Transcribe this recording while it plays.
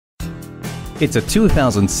It's a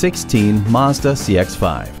 2016 Mazda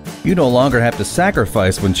CX-5. You no longer have to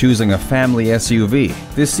sacrifice when choosing a family SUV.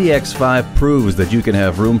 This CX-5 proves that you can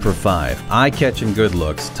have room for 5, eye-catching good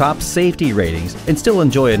looks, top safety ratings, and still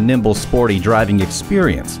enjoy a nimble, sporty driving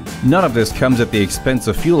experience. None of this comes at the expense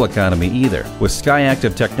of fuel economy either, with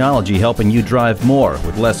SkyActiv technology helping you drive more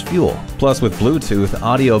with less fuel. Plus, with Bluetooth,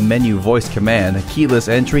 audio menu voice command, keyless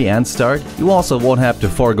entry and start, you also won't have to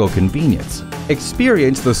forego convenience.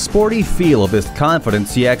 Experience the sporty feel of this confident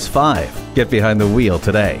CX-5. Get behind the wheel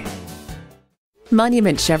today.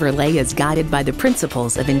 Monument Chevrolet is guided by the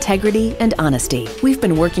principles of integrity and honesty. We've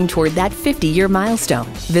been working toward that 50-year milestone.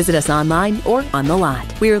 Visit us online or on the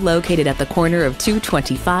lot. We are located at the corner of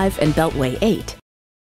 225 and Beltway 8.